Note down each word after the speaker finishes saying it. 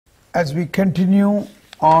As we continue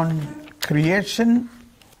on creation,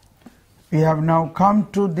 we have now come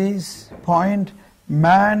to this point,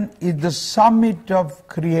 man is the summit of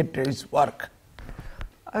Creator's work.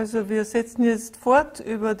 Also wir setzen jetzt fort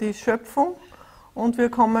über die Schöpfung und wir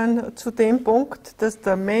kommen zu dem Punkt, dass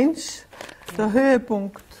der Mensch der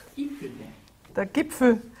Höhepunkt, der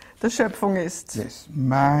Gipfel der Schöpfung ist. Yes,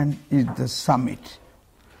 man is the summit.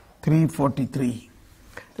 343.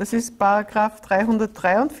 Das ist Paragraph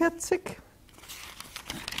 343.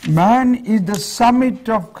 Man is the summit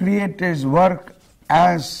of Creator's work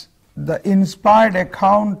as the inspired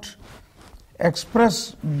account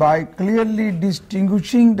expressed by clearly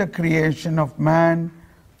distinguishing the creation of man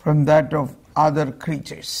from that of other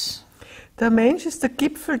creatures. Der Mensch ist der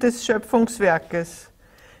Gipfel des Schöpfungswerkes.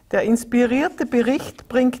 Der inspirierte Bericht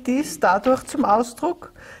bringt dies dadurch zum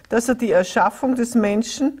Ausdruck, dass er die Erschaffung des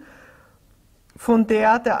Menschen von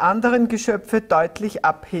der anderen Geschöpfe deutlich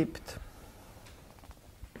abhebt.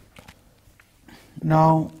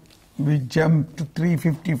 Now we jump to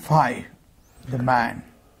 355, the man.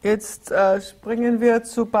 Jetzt springen wir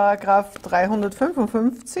zu Paragraph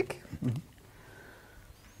 355.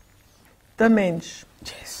 Der Mensch.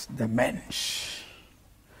 Yes, the Mensch.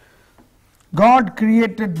 God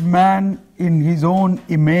created man in his own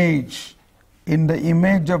image. In the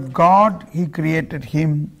image of God he created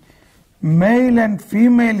him. Male and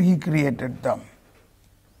female he created them.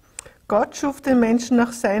 Gott schuf den Menschen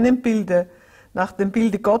nach seinem Bilde. Nach dem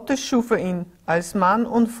Bilde Gottes schuf er ihn. Als Mann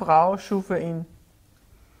und Frau schuf er ihn.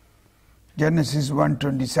 Genesis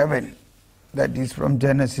 1:27. That is from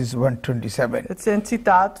Genesis 1:27. Jetzt ein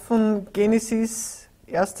Zitat von Genesis,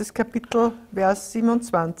 1. Kapitel, Vers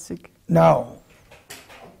 27. Now,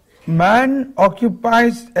 man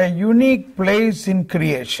occupies a unique place in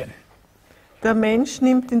creation. Der Mensch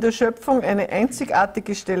nimmt in der Schöpfung eine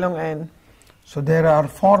einzigartige Stellung ein. So there are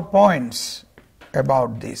 4 points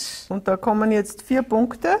about this. Und da kommen jetzt 4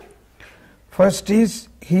 Punkte. First is,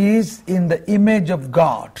 he is in the image of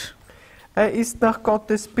God. Er ist nach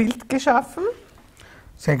Gottes Bild geschaffen.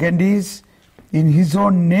 Second is, in his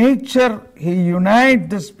own nature he unites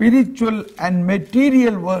the spiritual and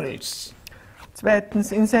material worlds.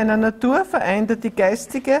 Zweitens, in seiner Natur vereint er die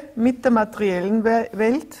geistige mit der materiellen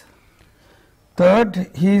Welt. Third,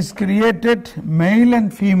 he is created male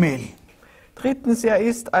and female. Drittens, er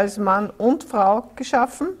ist als Mann und Frau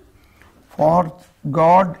geschaffen. Fourth,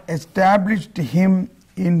 God established him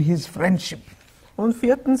in his friendship. Und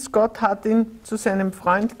viertens, Gott hat ihn zu seinem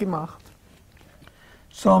Freund gemacht.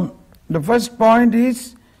 So, the first point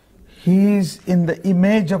is, he is in the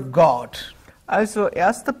image of God. Also,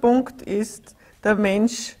 erster Punkt ist, der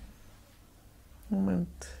Mensch, Moment.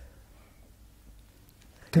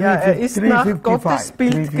 Ja, er ist nach Gottes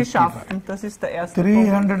Bild geschaffen. Das ist der erste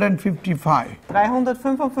 355. Punkt.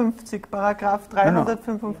 355, Paragraph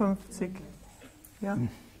 355. Ja.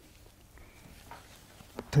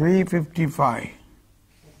 355.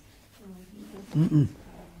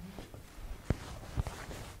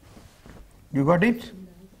 You got it?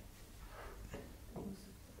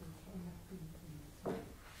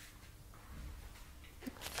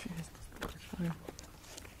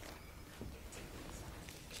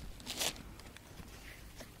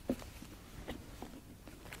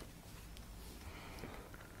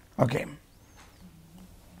 Okay.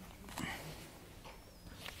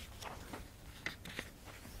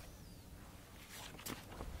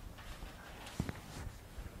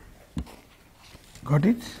 Got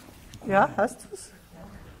it? Ja, hast du es?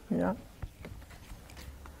 Ja.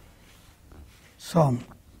 So,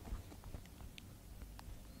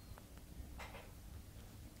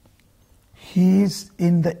 he is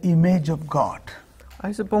in the image of God.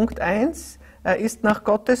 Also Punkt 1, er ist nach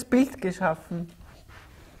Gottes Bild geschaffen.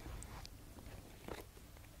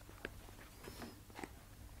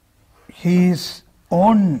 His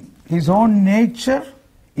own nature,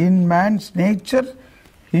 in man's nature,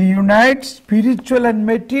 he unites spiritual and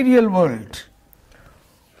material world.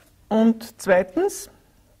 Und zweitens,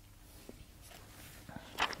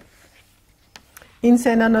 in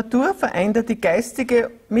seiner Natur vereint er die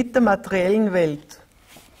geistige mit der materiellen Welt.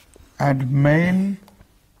 And male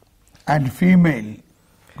and female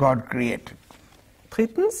God created.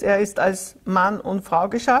 Drittens, er ist als Mann und Frau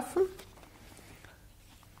geschaffen.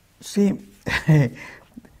 See,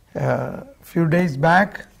 few days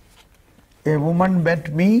back, a woman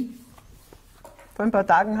met me. Vor ein paar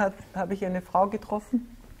Tagen habe ich eine Frau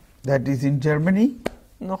getroffen. That is in Germany.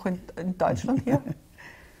 Noch in Deutschland hier.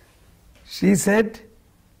 She said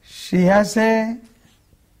she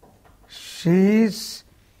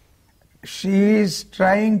is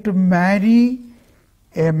trying to marry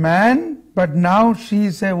a man but now she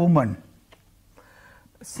is a woman.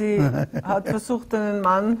 Sie hat versucht, einen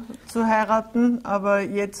Mann zu heiraten, aber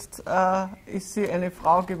jetzt ist sie eine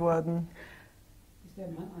Frau geworden. Ist der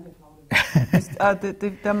Mann eine Frau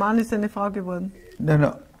geworden? Der Mann ist eine Frau geworden. No,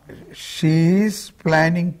 no. She is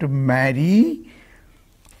planning to marry,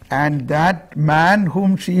 and that man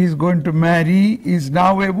whom she is going to marry is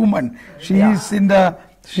now a woman. She is in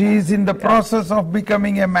the process of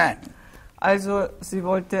becoming a man. Also sie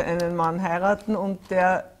wollte einen Mann heiraten und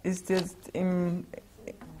der ist jetzt im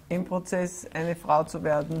Prozess, eine Frau zu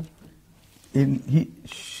werden.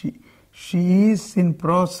 She is in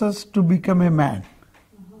process to become a man.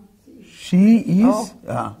 She is.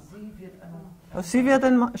 Sie wird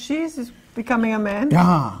ein Mann. She is becoming a man.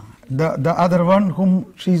 Yeah, the other one whom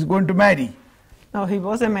she is going to marry. No, he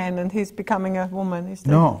was a man and he's becoming a woman. Is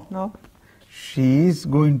that? No. No. She is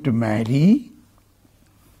going to marry.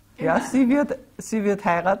 Ja, sie wird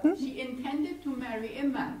heiraten. She intended to marry a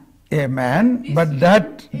man. A man, but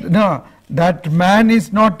that man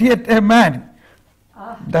is not yet a man.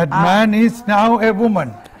 That man is now a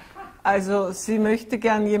woman. Also sie möchte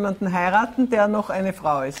gern jemanden heiraten, der noch eine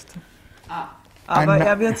Frau ist. Aber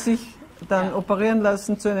er wird sich dann operieren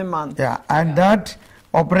lassen zu einem Mann. Yeah, and that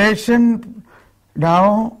operation,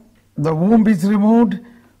 now the womb is removed,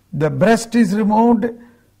 the breast is removed,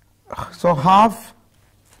 so half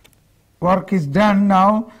work is done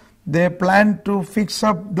now. They plan to fix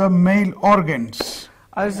up the male organs.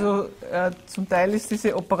 Also zum Teil ist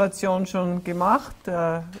diese Operation schon gemacht.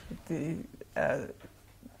 Der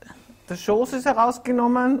Schoß ist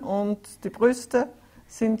herausgenommen und die Brüste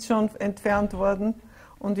sind schon entfernt worden.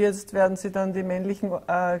 Und jetzt werden sie dann die männlichen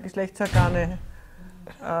Geschlechtsorgane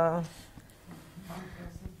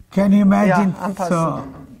Can you imagine? anpassen. So,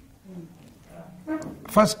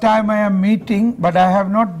 first time I am meeting, but I have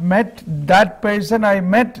not met that person. I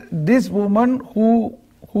met this woman who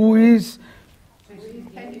is.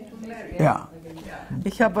 Yeah.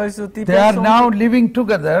 Ich habe also die They are Person, now living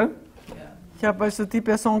together. ich habe also die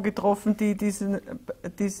Person getroffen, die diesen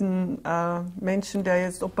Menschen, der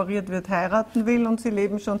jetzt operiert wird, heiraten will, und sie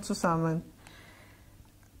leben schon zusammen.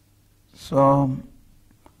 So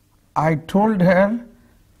I told her,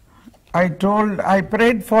 I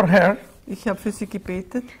prayed for her, Ich habe für sie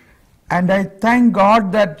gebetet and I thank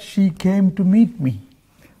God that she came to meet me.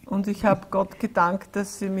 und ich habe Gott gedankt,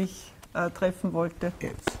 dass sie mich treffen wollte.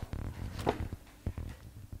 Yes.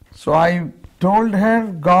 So I told her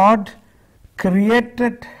God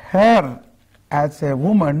created her as a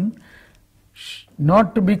woman,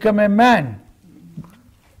 not to become a man.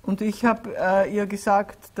 Und ich habe ihr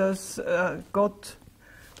gesagt, dass Gott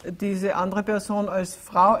diese andere Person als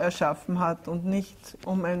Frau erschaffen hat und nicht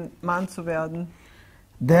um ein Mann zu werden.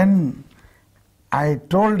 Then I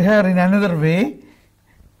told her in another way,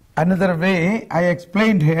 I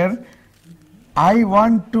explained her, I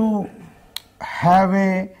want to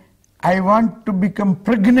become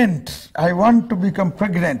pregnant. I want to become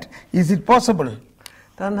pregnant. Is it possible?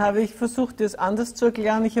 Dann habe ich versucht, das anders zu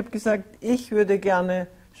erklären. Ich habe gesagt, ich würde gerne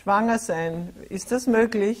schwanger sein. Ist das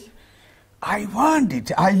möglich? I want it.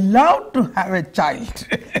 I love to have a child.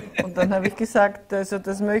 Und dann habe ich gesagt, also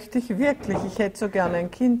das möchte ich wirklich. Ich hätte so gerne ein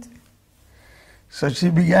Kind. So she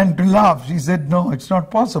began to laugh. She said, no, it's not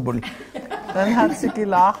possible. Dann hat sie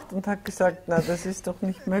gelacht und hat gesagt, na, das ist doch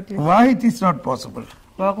nicht möglich. Why it is not possible?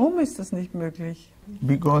 Warum ist das nicht möglich?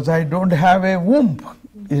 Because I don't have a womb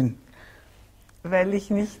in. Weil ich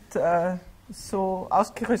nicht so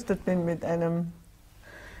ausgerüstet bin mit einem.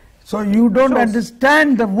 So you don't Schoß.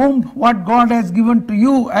 understand the womb, what God has given to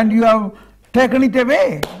you, and you have taken it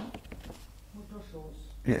away.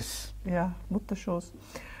 Yes. Ja, Mutterschoß.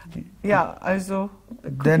 Ja, also.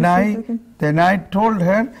 Then I told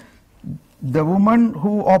her, the woman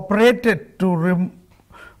who operated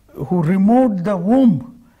who removed the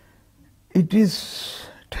womb, it is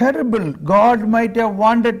terrible. God might have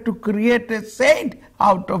wanted to create a saint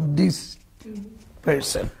out of this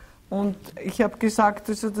person. Und ich habe gesagt,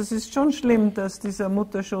 also das ist schon schlimm, dass dieser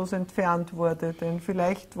Mutterschoß entfernt wurde, denn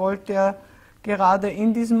vielleicht wollte er gerade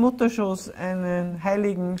in diesem Mutterschoß einen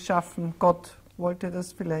Heiligen schaffen. Gott wollte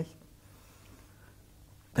das vielleicht.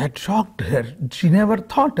 That shocked her. She never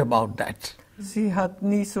thought about that. Sie hat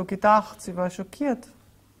nie so gedacht, sie war schockiert.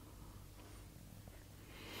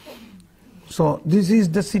 So this is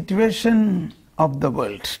the situation of the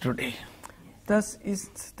world today. Das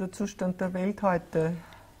ist der Zustand der Welt heute.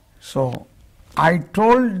 So I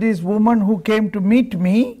told this woman who came to meet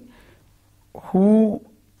me,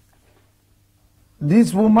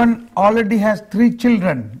 this woman already has 3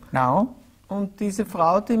 children now. Und diese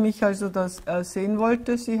Frau, die mich also das sehen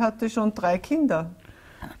wollte, sie hatte schon 3 Kinder.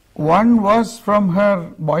 One was from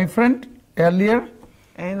her boyfriend earlier,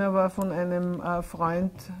 Einer war von einem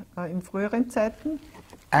Freund in früheren Zeiten.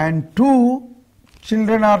 and two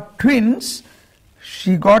children are twins.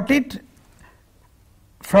 She got it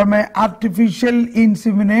from an artificial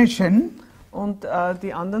insemination, Und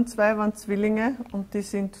die anderen zwei waren Zwillinge und die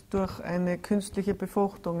sind durch eine künstliche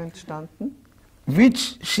Befruchtung entstanden.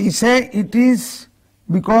 which she said it is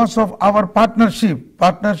because of our partnership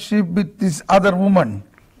with this other woman,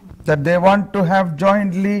 that they want to have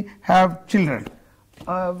jointly have children.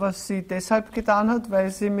 Was sie deshalb getan hat, weil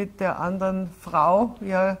sie mit der anderen Frau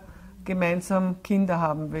ja gemeinsam Kinder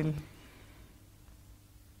haben will.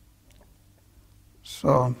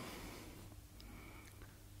 So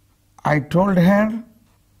I told her,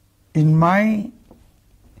 in my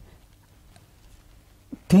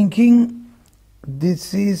thinking,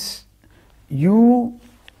 this is, you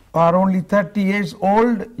are only 30 years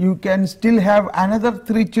old, you can still have another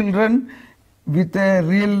 3 children with a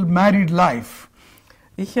real married life.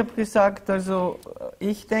 Ich habe gesagt, also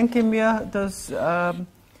ich denke mir, dass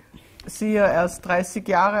Sie ja erst 30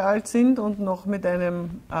 Jahre alt sind und noch mit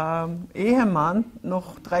einem Ehemann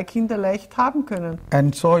noch 3 Kinder leicht haben können.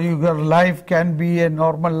 And so your life can be a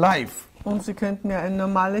normal life. Und Sie könnten ja ein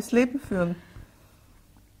normales Leben führen.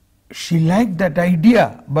 She liked that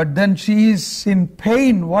idea, but then she is in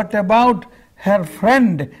pain. What about her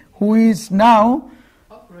friend who is now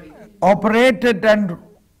operated and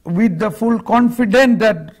with the full confidence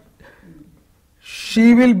that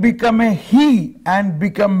she will become a he and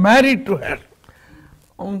become married to her?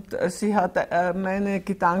 Und sie hat meine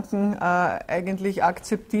Gedanken eigentlich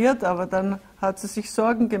akzeptiert, aber dann hat sie sich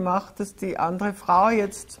Sorgen gemacht, dass die andere Frau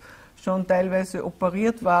jetzt schon teilweise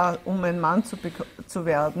operiert war, um ein Mann zu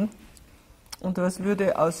werden. Und was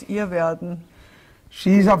würde aus ihr werden?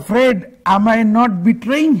 She is afraid, am I not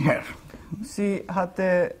betraying her? Sie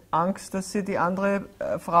hatte Angst, dass sie die andere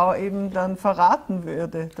Frau eben dann verraten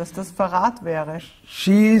würde, dass das Verrat wäre.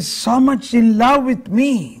 She is so much in love with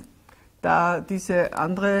me. Da diese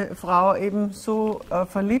andere Frau eben so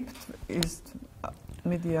verliebt ist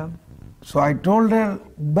mit ihr. So I told her,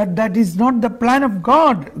 but that is not the plan of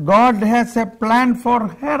God. God has a plan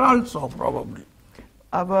for her also, probably.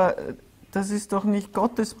 Aber das ist doch nicht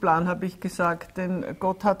Gottes Plan, habe ich gesagt, denn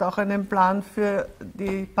Gott hat auch einen Plan für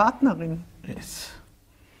die Partnerin. Yes.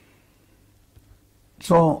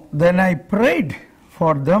 So then I prayed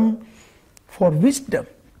for them for wisdom.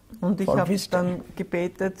 Und ich habe dann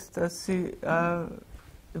gebetet, dass sie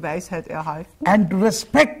Weisheit erhalten. And to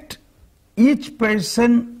respect each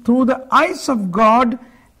person through the eyes of God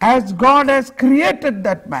as God has created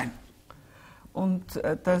that man. Und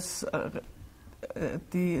dass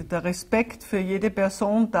der Respekt für jede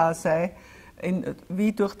Person da sei,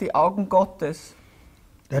 wie durch die Augen Gottes.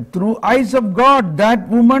 That through eyes of God, that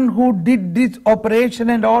woman who did this operation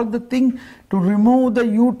and all the thing to remove the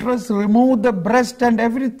uterus, remove the breast and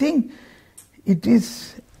everything, it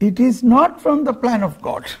is not from the plan of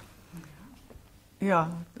God. Ja,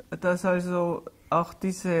 dass also auch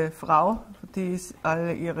diese Frau, die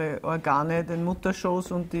alle ihre Organe, den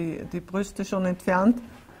Mutterschoß und die Brüste schon entfernen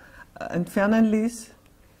ließ,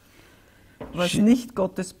 was nicht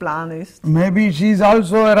Gottes Plan ist. Maybe she is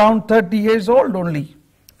also around 30 years old only.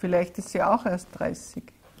 Vielleicht ist sie auch erst 30.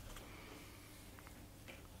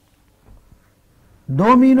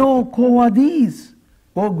 Domino quo vadis?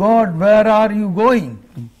 Oh God, where are you going?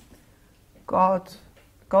 Gott,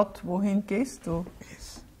 wohin gehst du?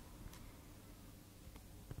 Yes.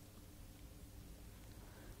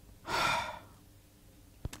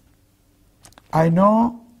 I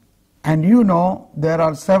know, and you know, there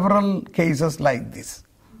are several cases like this.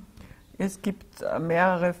 Es gibt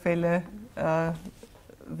mehrere Fälle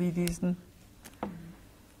wie diesen.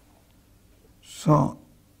 So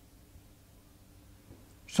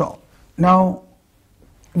now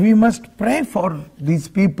we must pray for these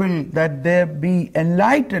people that they be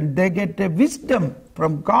enlightened, they get a wisdom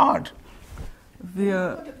from God.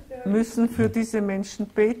 Wir müssen für diese Menschen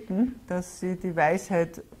beten, dass sie die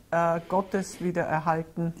Weisheit Gottes wieder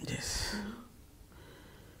erhalten. Yes.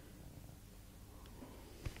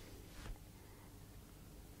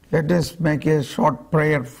 Let us make a short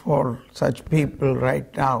prayer for such people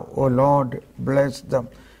right now. Oh Lord, bless them.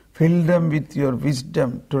 Fill them with your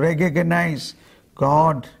wisdom to recognize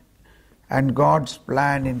God and God's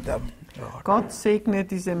plan in them. Lord. Gott segne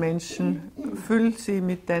diese Menschen, füll sie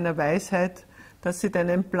mit deiner Weisheit, dass sie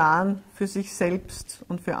deinen Plan für sich selbst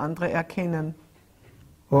und für andere erkennen.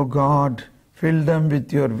 Oh God, fill them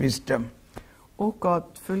with your wisdom. Oh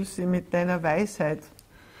Gott, füll sie mit deiner Weisheit.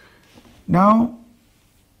 Now,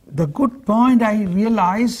 the good point I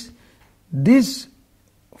realize, this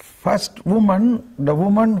first woman, the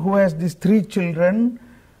woman who has these 3 children,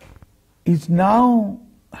 is now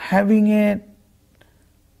having a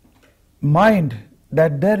mind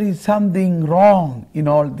that there is something wrong in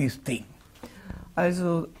all these things.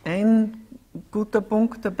 Also ein guter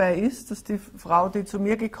Punkt dabei ist, dass die Frau, die zu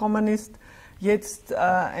mir gekommen ist, jetzt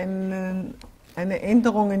eine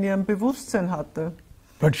Änderung in ihrem Bewusstsein hatte.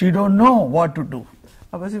 But she don't know what to do.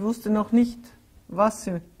 Aber sie wusste noch nicht, was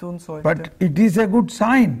sie tun sollte. But it is a good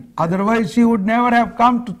sign. Otherwise she would never have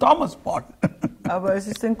come to Thomas Pot. Aber es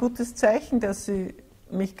ist ein gutes Zeichen, dass sie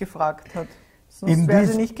mich gefragt hat. Sonst wäre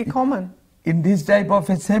sie nicht gekommen. In this type of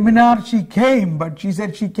a seminar she came, but she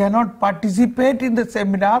said she cannot participate in the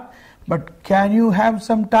seminar, but can you have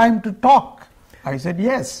some time to talk? I said,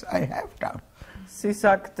 yes, I have time. Sie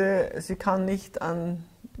sagte, sie kann nicht an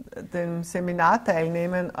dem Seminar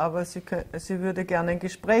teilnehmen, aber sie würde gerne ein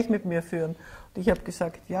Gespräch mit mir führen. Und ich habe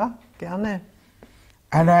gesagt, ja, gerne.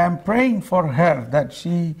 And I am praying for her that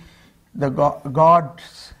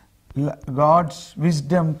God's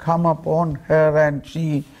wisdom come upon her and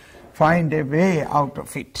she find a way out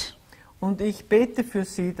of it. Und ich bete für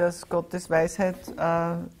sie, dass Gottes Weisheit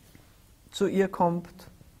zu ihr kommt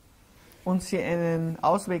und sie einen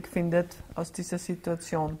Ausweg findet aus dieser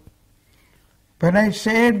Situation. When I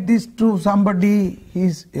shared this to somebody,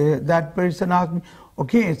 that person asked me,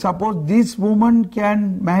 okay, suppose this woman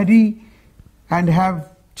can marry and have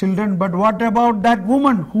children, but what about that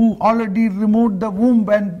woman who already removed the womb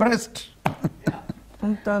and breast?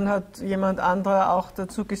 Und dann hat jemand anderer auch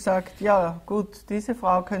dazu gesagt, ja gut, diese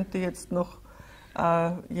Frau könnte jetzt noch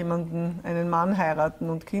einen Mann heiraten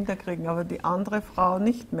und Kinder kriegen, aber die andere Frau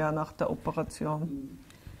nicht mehr nach der Operation.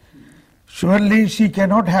 Surely she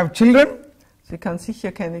cannot have children. Sie kann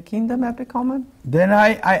sicher keine Kinder mehr bekommen. Then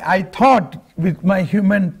I thought, with my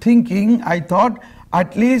human thinking, I thought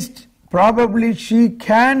at least probably she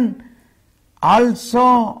can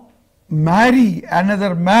also marry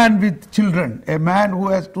another man with children. A man who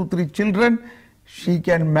has 2-3 children, she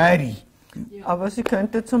can marry. Aber sie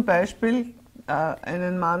könnte zum Beispiel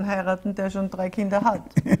einen Mann heiraten, der schon 3 Kinder hat.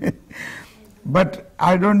 But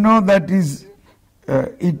I don't know that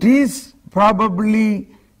it is probably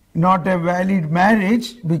not a valid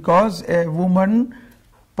marriage because a woman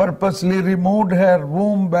purposely removed her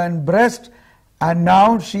womb and breast and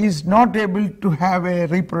now she is not able to have a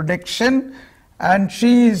reproduction and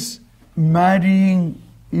she is marrying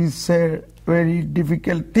is a very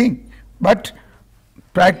difficult thing. But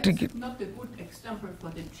practically... It's not a good example for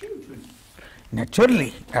the children.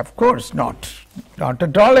 Naturally, of course not. Not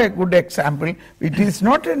at all a good example. It is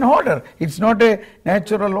not an order. It's not a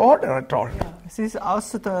natural order at all. Es ist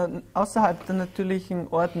außerhalb der natürlichen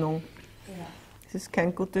Ordnung. Es ist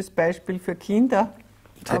kein gutes Beispiel für Kinder,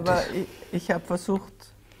 aber ich habe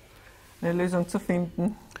versucht, eine Lösung zu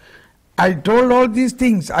finden. I told all these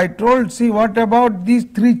things. I told, see, what about these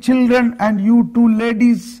 3 children and you 2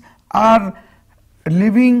 ladies are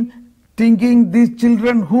living, thinking these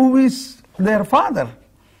children, who is their father?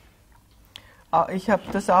 Ich habe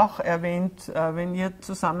das auch erwähnt, wenn ihr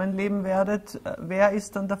zusammenleben werdet, wer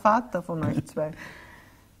ist dann der Vater von euch 2?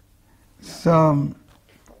 So,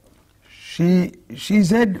 she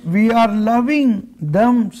said, we are loving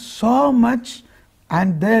them so much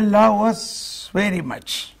and they love us very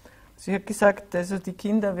much. Sie hat gesagt, also die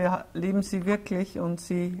Kinder, wir lieben sie wirklich und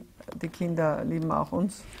die Kinder lieben auch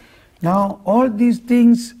uns. Now, all these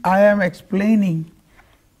things I am explaining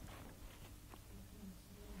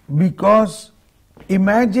because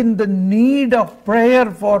imagine the need of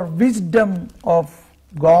prayer for wisdom of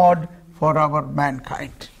God for our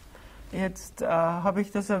mankind. Jetzt habe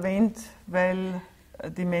ich das erwähnt, weil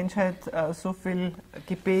die Menschheit so viel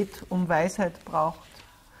Gebet um Weisheit braucht.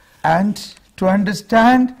 And to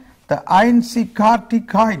understand the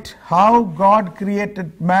Einzigartigkeit, how God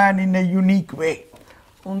created man in a unique way.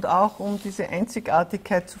 Und auch um diese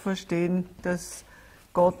Einzigartigkeit zu verstehen, dass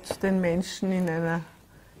Gott den Menschen in einer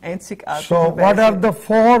einzigartigen So, what are the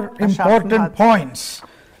Weise 4 important hat. points?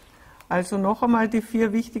 Also noch einmal die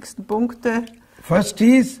 4 wichtigsten Punkte. First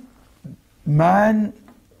is, man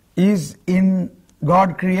is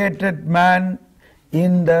God created man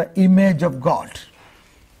in the image of God.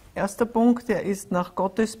 Erster Punkt, er ist nach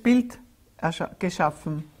Gottes Bild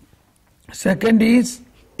geschaffen. Second is,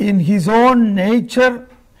 in his own nature,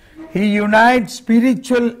 he unites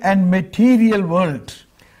spiritual and material world.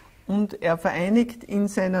 Und er vereinigt in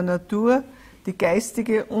seiner Natur die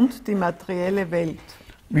geistige und die materielle Welt.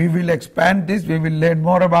 We will expand this, we will learn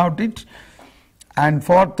more about it. And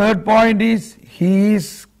third point is, he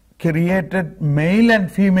is created male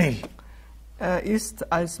and female. Er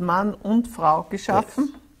ist als Mann und Frau geschaffen.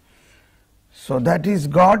 Yes. So that is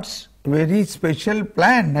God's very special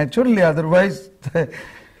plan, naturally, otherwise,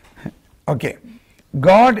 okay.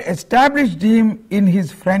 God established him in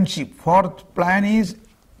his friendship. Fourth plan is,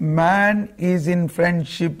 man is in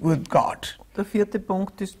friendship with God. Der vierte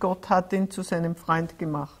Punkt ist, Gott hat ihn zu seinem Freund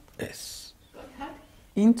gemacht. Yes. Gott hat.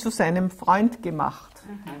 Ihn zu seinem Freund gemacht.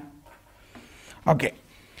 Okay.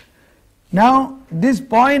 Now, this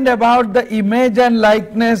point about the image and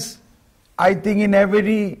likeness, I think in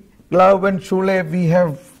every Glaubensschule we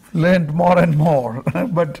have learned more and more,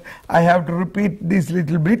 but I have to repeat this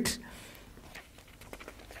little bit.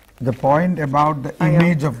 The point about the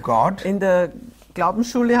image of God. In der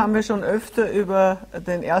Glaubensschule haben wir schon öfter über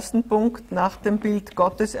den ersten Punkt nach dem Bild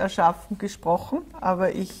Gottes erschaffen gesprochen,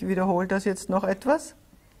 aber ich wiederhole das jetzt noch etwas.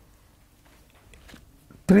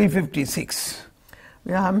 356.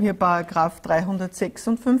 Wir haben hier Paragraph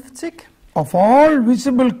 356. Of all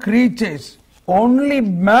visible creatures, only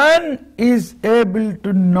man is able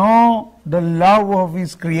to know the love of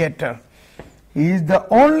his Creator. He is the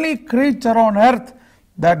only creature on earth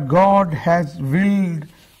that God has willed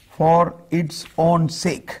for its own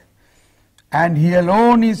sake. And he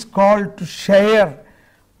alone is called to share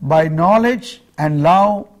by knowledge and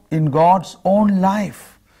love in God's own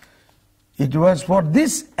life. It was for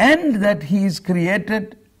this end that he is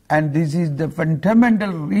created, and this is the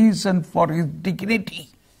fundamental reason for his dignity.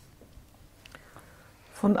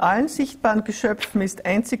 Von allen sichtbaren Geschöpfen ist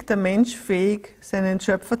einzig der Mensch fähig, seinen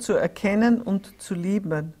Schöpfer zu erkennen und zu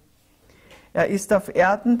lieben. Er ist auf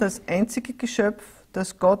Erden das einzige Geschöpf,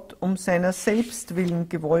 das Gott um seiner selbst willen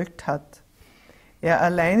gewollt hat. Er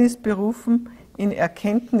allein ist berufen, in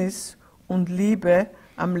Erkenntnis und Liebe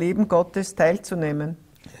am Leben Gottes teilzunehmen.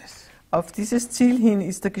 Yes. Auf dieses Ziel hin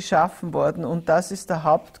ist er geschaffen worden, und das ist der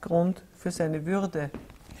Hauptgrund für seine Würde.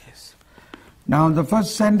 Yes. Now the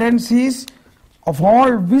first sentence is, of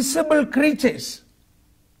all visible creatures,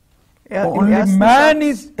 only man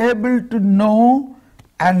is able to know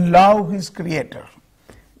and love his Creator.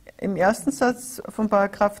 Im ersten Satz von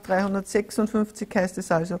Paragraph 356 heißt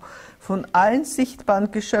es also, von allen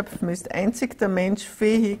sichtbaren Geschöpfen ist einzig der Mensch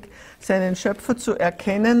fähig, seinen Schöpfer zu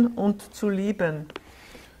erkennen und zu lieben.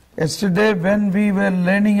 Yesterday when we were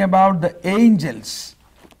learning about the angels,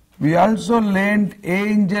 we also learned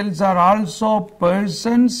angels are also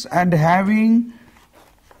persons and having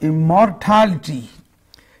immortality.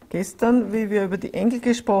 Gestern, wie wir über die Engel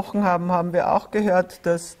gesprochen haben, haben wir auch gehört,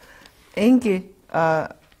 dass Engel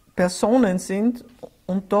Personen sind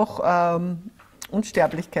und doch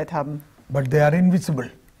Unsterblichkeit haben. But they are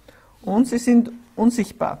invisible. Und sie sind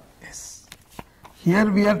unsichtbar. Yes.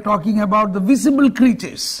 Here we are talking about the visible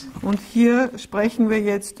creatures. Und hier sprechen wir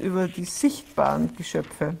jetzt über die sichtbaren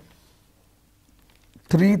Geschöpfe.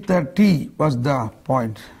 330 was the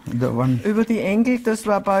point, the one. Über die Engel, das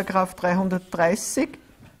war Paragraph 330.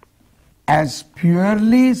 As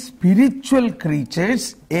purely spiritual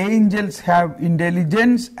creatures, angels have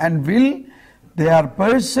intelligence and will. They are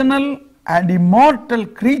personal and immortal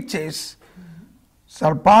creatures,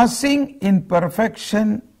 surpassing in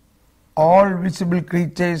perfection all visible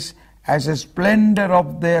creatures, as a splendor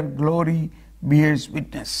of their glory bears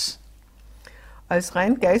witness. Als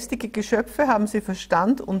rein geistige Geschöpfe haben sie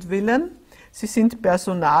Verstand und Willen. Sie sind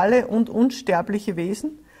personale und unsterbliche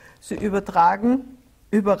Wesen. Sie überragen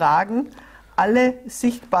alle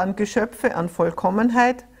sichtbaren Geschöpfe an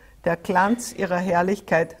Vollkommenheit. Der Glanz ihrer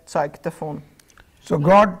Herrlichkeit zeugt davon. So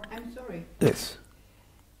God, I'm sorry. yes,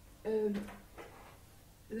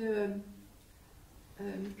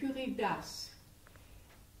 The Curé d'Ars,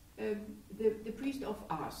 the priest of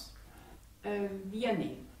Ars,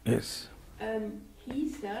 Vianney, yes, he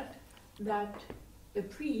said that the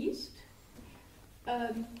priest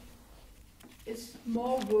is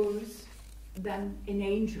more worth than an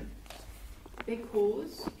angel,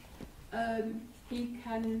 because he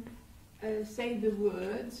can say the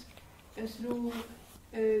words through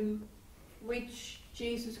which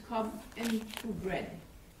Jesus comes into bread,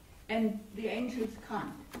 and the angels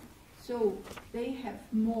can't. So they have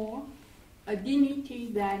more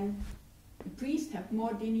dignity than the priests have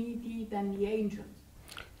more dignity than the angels.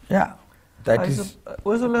 yeah, that Also is,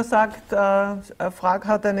 Ursula sagt,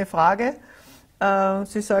 hat eine Frage.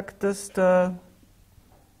 Sie sagt, dass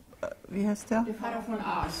wie heißt der? Der Vater von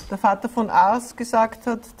Ars. Der Vater von Ars gesagt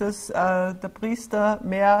hat, dass der Priester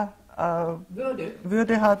mehr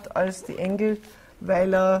Würde hat als die Engel,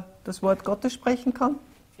 weil er das Wort Gottes sprechen kann.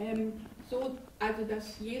 So, also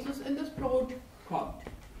dass Jesus in das Brot kommt.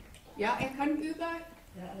 Ja, er kann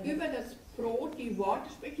über das Brot die Worte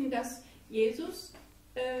sprechen, dass Jesus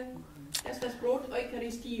dass das Brot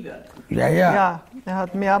Eucharistie wird. Yeah, yeah. Ja, er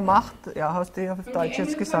hat mehr Macht, ja, hast du ja auf Und Deutsch die jetzt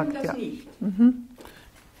Engel gesagt. können das Ja. nicht.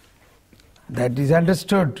 That is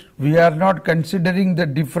understood. We are not considering the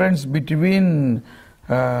difference between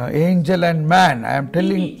angel and man. I am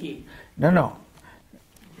telling. Dignity. No.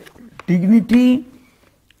 Dignity.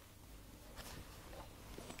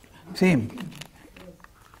 Same.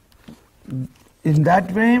 In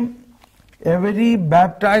that way, every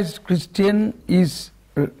baptized Christian is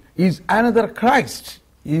another Christ.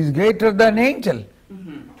 He is greater than angel.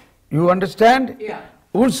 You understand? Yeah.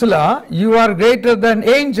 Ursula, you are greater than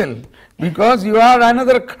angel because you are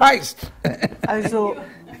another Christ. Also,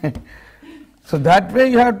 So that way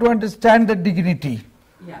you have to understand the dignity.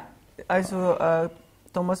 Ja. also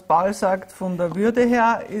Thomas Paul sagt, von der Würde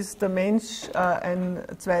her ist der Mensch ein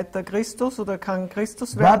zweiter Christus oder kann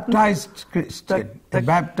Christus werden. Baptized Christian, Der- a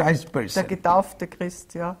baptized Der person. getaufte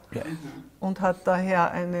Christ, ja. Yes. Und hat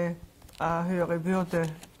daher eine höhere Würde.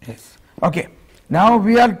 Yes. Okay. Now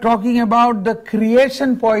we are talking about the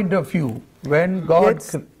creation point of view. When God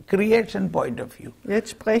Jetzt- creation point of view. Jetzt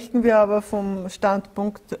sprechen wir aber vom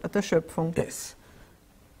Standpunkt der Schöpfung. Yes.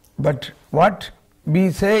 But what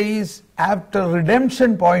we say is after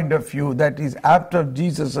redemption point of view, that is after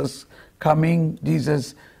Jesus' coming,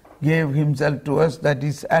 Jesus gave himself to us, that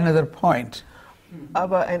is another point.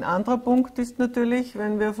 Aber ein anderer Punkt ist natürlich,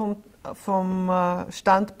 wenn wir vom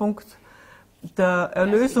Standpunkt der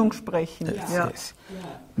Erlösung sprechen. Ja. Yes.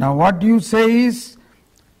 Now what you say is,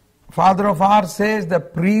 Father of ours says the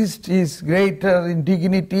priest is greater in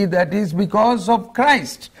dignity, that is because of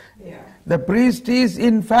Christ. Ja. The priest is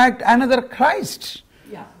in fact another Christ.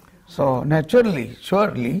 Ja. So naturally,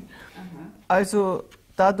 surely, Also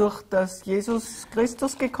dadurch, dass Jesus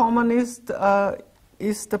Christus gekommen ist,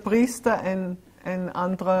 ist der Priester ein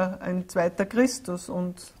zweiter Christus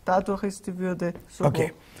und dadurch ist die Würde so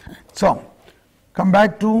okay. hoch. So, come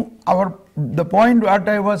back to the point what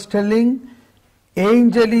I was telling.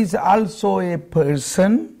 Angel is also a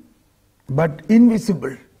person, but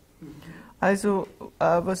invisible. Also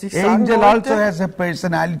was ich sagen Angel also wollte, has a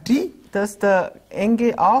personality, dass der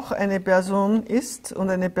Engel auch eine Person ist und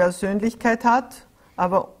eine Persönlichkeit hat,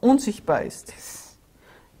 aber unsichtbar ist.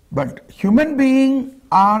 but human beings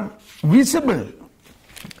are visible.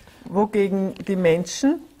 Wogegen die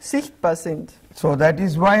Menschen sichtbar sind. So that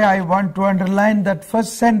is why I want to underline that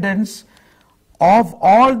first sentence of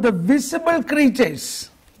all the visible creatures.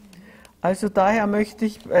 Also daher möchte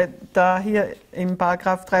ich da hier im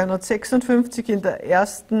Paragraph 356 in der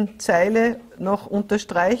ersten Zeile noch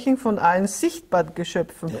unterstreichen, von allen sichtbaren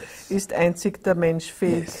Geschöpfen ist einzig der Mensch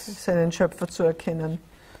fähig, seinen Schöpfer zu erkennen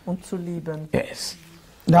und zu lieben. Yes.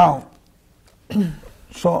 Now,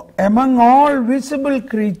 so among all visible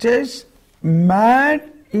creatures, man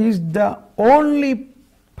is the only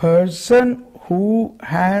person who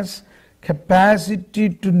has capacity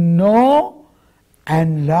to know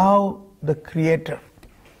and love the Creator.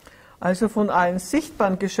 Also von allen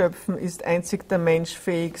sichtbaren Geschöpfen ist einzig der Mensch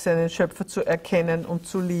fähig, seinen Schöpfer zu erkennen und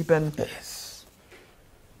zu lieben. Yes.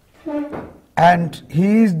 And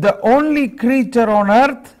he is the only creature on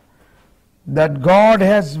earth that God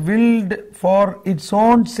has willed for its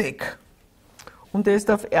own sake. Und er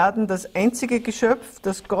ist auf Erden das einzige Geschöpf,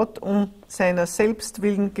 das Gott um seiner selbst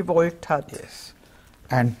willen gewollt hat. Yes.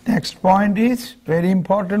 And next point is, very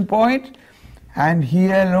important point, and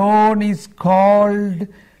he alone is called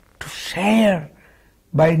to share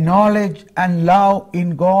by knowledge and love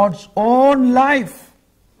in God's own life.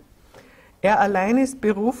 Er allein ist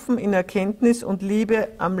berufen, in Erkenntnis und Liebe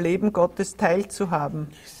am Leben Gottes teilzuhaben.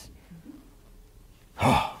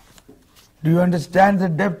 Do you understand the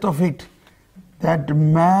depth of it? That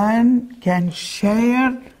man can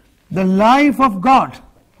share the life of God.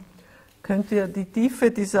 Könnt ihr die Tiefe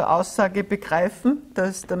dieser Aussage begreifen,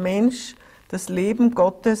 dass der Mensch das Leben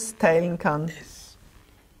Gottes teilen kann?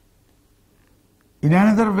 In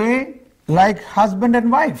another way, like husband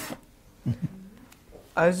and wife.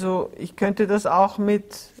 Also ich könnte das auch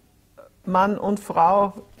mit Mann und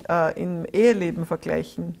Frau im Eheleben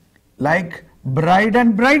vergleichen. Like bride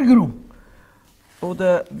and bridegroom.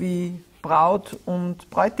 Oder wie Braut und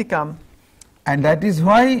Bräutigam. And that is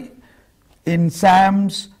why in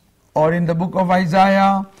Psalms or in the book of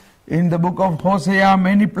Isaiah, in the book of Hosea,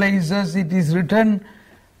 many places it is written,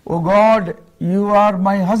 "O God, you are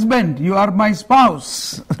my husband, you are my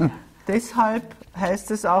spouse." Deshalb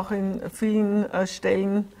heißt es auch in vielen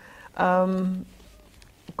Stellen,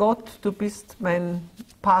 Gott, du bist mein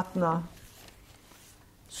Partner.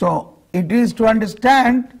 So it is to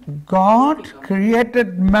understand God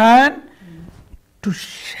created man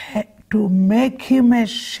to make him a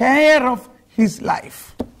share of his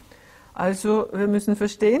life. Also wir müssen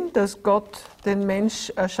verstehen, dass Gott den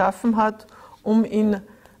Mensch erschaffen hat, um ihn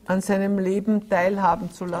an seinem Leben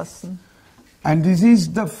teilhaben zu lassen. And this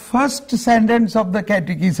is the first sentence of the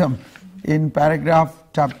Catechism in paragraph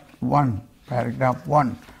 1.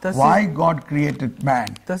 Why God created man.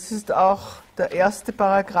 Das ist auch der erste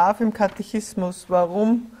Paragraph im Katechismus,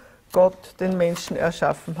 warum Gott den Menschen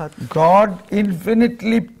erschaffen hat. God,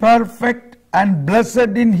 infinitely perfect and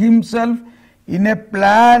blessed in himself, in a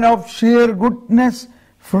plan of sheer goodness,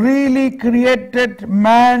 freely created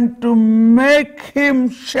man to make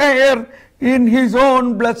him share in his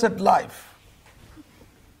own blessed life.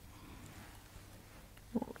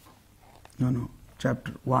 No,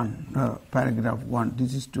 chapter 1, paragraph 1,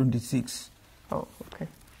 this is 26. Oh, okay.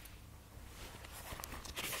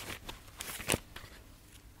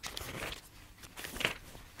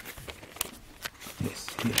 Yes,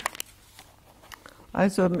 here.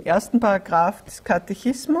 Also im ersten Paragraph des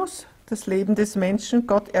Katechismus, das Leben des Menschen,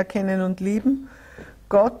 Gott erkennen und lieben.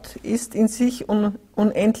 Gott ist in sich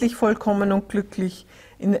unendlich vollkommen und glücklich.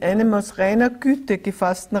 In einem aus reiner Güte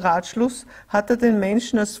gefassten Ratschluss hat er den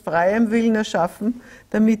Menschen aus freiem Willen erschaffen,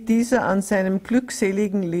 damit dieser an seinem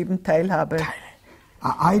glückseligen Leben teilhabe.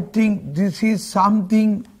 I think this is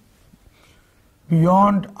something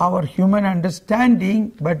beyond our human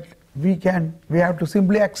understanding, but we have to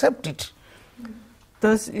simply accept it.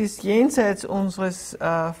 Das ist jenseits unseres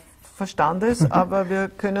Verstandes, aber wir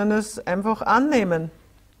können es einfach annehmen.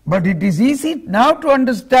 But it is easy now to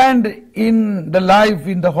understand in the life,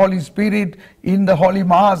 in the Holy Spirit, in the Holy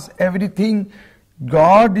Mass, everything.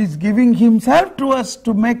 God is giving himself to us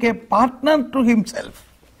to make a partner to himself.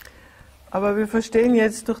 Aber wir verstehen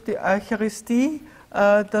jetzt durch die Eucharistie,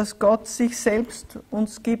 dass Gott sich selbst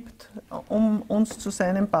uns gibt, um uns zu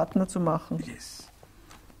seinem Partner zu machen. Yes.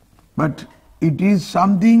 But it is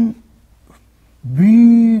something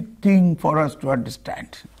big thing for us to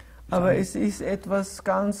understand. Aber es ist etwas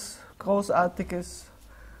ganz Großartiges,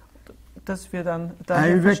 das wir dann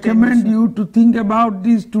I verstehen recommend müssen. you to think about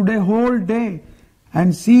this today whole day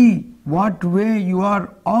and see what way we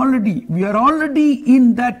are already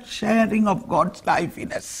in that sharing of God's life in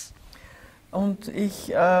us. Und ich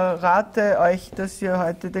rate euch, dass ihr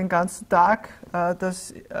heute den ganzen Tag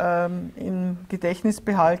das im Gedächtnis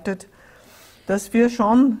behaltet, dass wir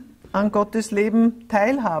schon an Gottes Leben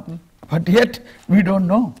teilhaben. But yet we don't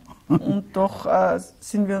know. Und doch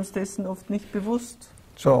sind wir uns dessen oft nicht bewusst.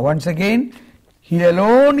 So once again, he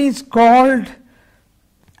alone is called,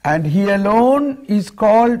 and he alone is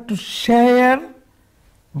called to share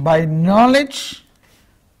by knowledge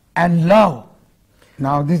and love.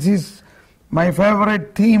 Now this is my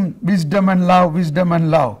favorite theme, wisdom and love, wisdom and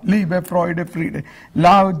love. Liebe, Freude, Friede.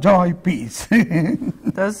 Love, joy, peace.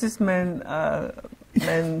 Das ist mein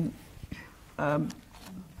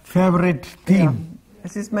Favorite theme. ja,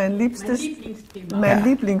 es ist mein Lieblingsthema.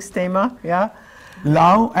 Lieblingsthema, ja.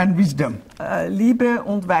 Love and wisdom. Liebe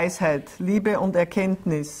und Weisheit, Liebe und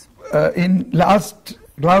Erkenntnis. In last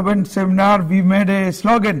Glaubensseminar we made a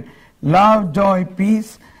slogan, love, joy,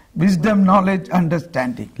 peace, wisdom, knowledge,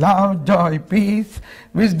 understanding. Love, joy, peace,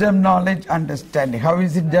 wisdom, knowledge, understanding. How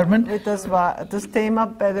is it German? Das war das Thema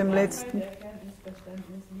bei dem letzten.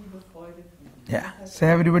 Yeah,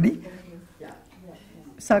 say everybody.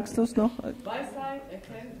 Sagst du es noch? Weisheit,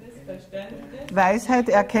 Erkenntnis, Verständnis. Weisheit,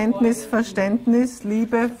 Erkenntnis, Verständnis,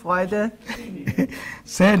 Liebe, Freude.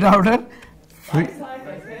 Say it louder. Weisheit,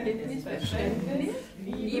 Erkenntnis, Verständnis,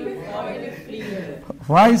 Liebe, Freude, Friede.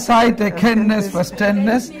 Weisheit, Erkenntnis,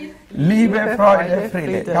 Verständnis, Liebe, Freude,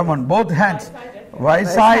 Friede. Come on, both hands.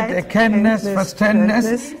 Weisheit, Erkenntnis,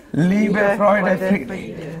 Verständnis, Liebe, Freude,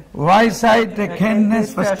 Friede. Weisheit,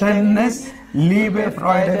 Erkenntnis, Verständnis, Liebe,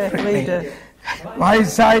 Freude, Friede.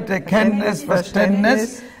 Weisheit, Erkenntnis,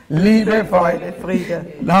 Verständnis, Liebe, Freude, Friede.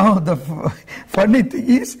 Now the funny thing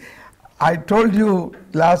is, I told you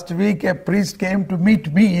last week a priest came to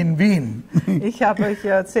meet me in Wien. Ich habe euch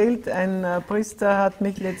ja erzählt, ein Priester hat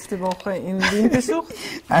mich letzte Woche in Wien besucht.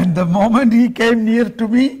 And the moment he came near to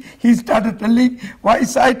me, he started telling,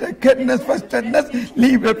 Weisheit, Erkenntnis, Verständnis,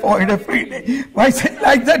 Liebe, Freude, Friede. Weisheit,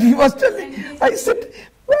 like that he was telling. I said,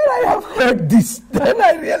 where I have heard this? Then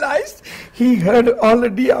I realized he heard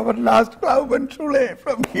already our last Glaubensschule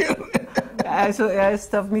from here. Also er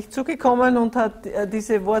ist auf mich zugekommen und hat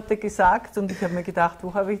diese Worte gesagt und ich habe mir gedacht,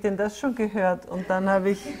 wo habe ich denn das schon gehört? Und dann habe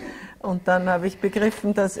ich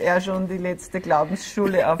begriffen, dass er schon die letzte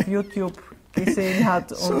Glaubensschule auf YouTube gesehen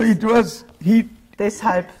hat. Und So it was,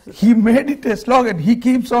 deshalb. he made it a slogan. He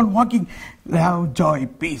keeps on walking, love, joy,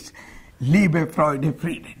 peace, Liebe, Freude,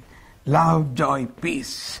 Frieden. Love, joy,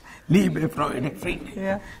 peace, Liebe, Freude, Friede.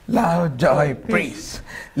 Ja. Love, joy, peace.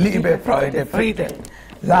 Liebe, Freude, Friede.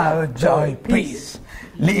 Love, joy, peace.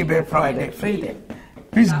 Liebe, Freude, Friede.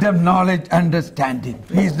 Wisdom, knowledge, understanding.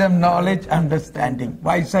 Wisdom, knowledge, understanding.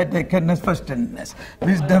 Weisheit, Erkenntnis, Verständnis.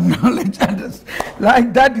 Wisdom, knowledge, understanding.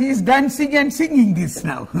 Like that he is dancing and singing this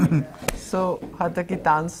now. So hat er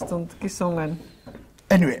getanzt und gesungen.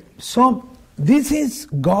 Anyway, so this is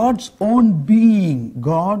God's own being.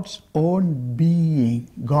 God's own being.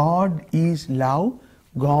 God is love.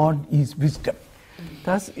 God is wisdom.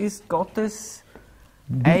 Das ist Gottes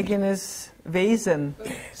eigenes Wesen.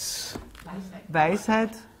 Yes.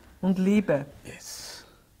 Weisheit und Liebe. Yes.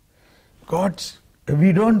 God's,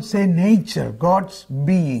 we don't say nature, God's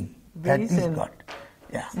being. That is Wesen. God.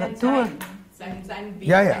 Yeah. Natur.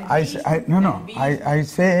 Yeah. I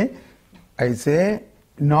say,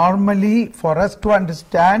 normally for us to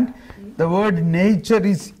understand, the word nature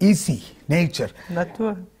is easy, nature.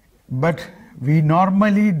 Natur. But we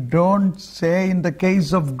normally don't say in the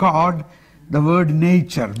case of God the word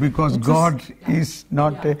nature, because God is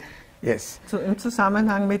not a, yes. So im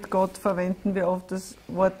Zusammenhang mit Gott verwenden wir oft das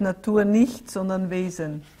Wort Natur nicht, sondern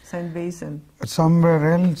Wesen, sein Wesen.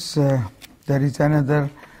 Somewhere else there is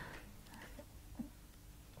another,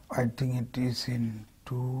 I think it is in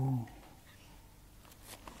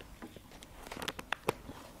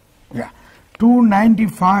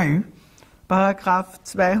 295. Paragraph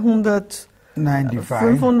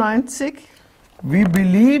 295. We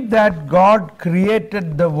believe that God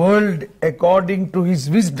created the world according to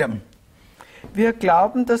His wisdom. Wir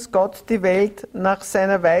glauben, dass Gott die Welt nach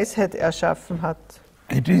seiner Weisheit erschaffen hat.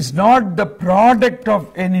 It is not the product of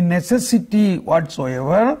any necessity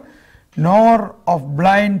whatsoever, nor of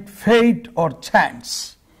blind fate or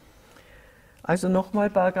chance. Also nochmal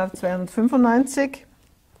Paragraph 295.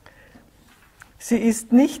 Sie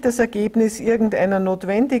ist nicht das Ergebnis irgendeiner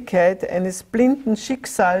Notwendigkeit, eines blinden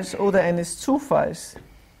Schicksals oder eines Zufalls.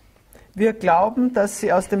 Wir glauben, dass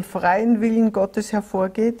sie aus dem freien Willen Gottes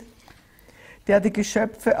hervorgeht, der die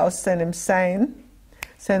Geschöpfe aus seinem Sein,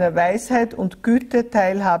 seiner Weisheit und Güte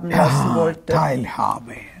teilhaben lassen wollte.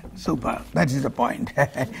 Teilhabe. Super. That is the point.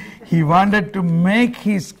 He wanted to make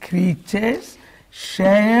his creatures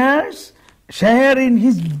share in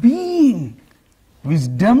his being,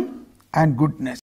 wisdom and goodness.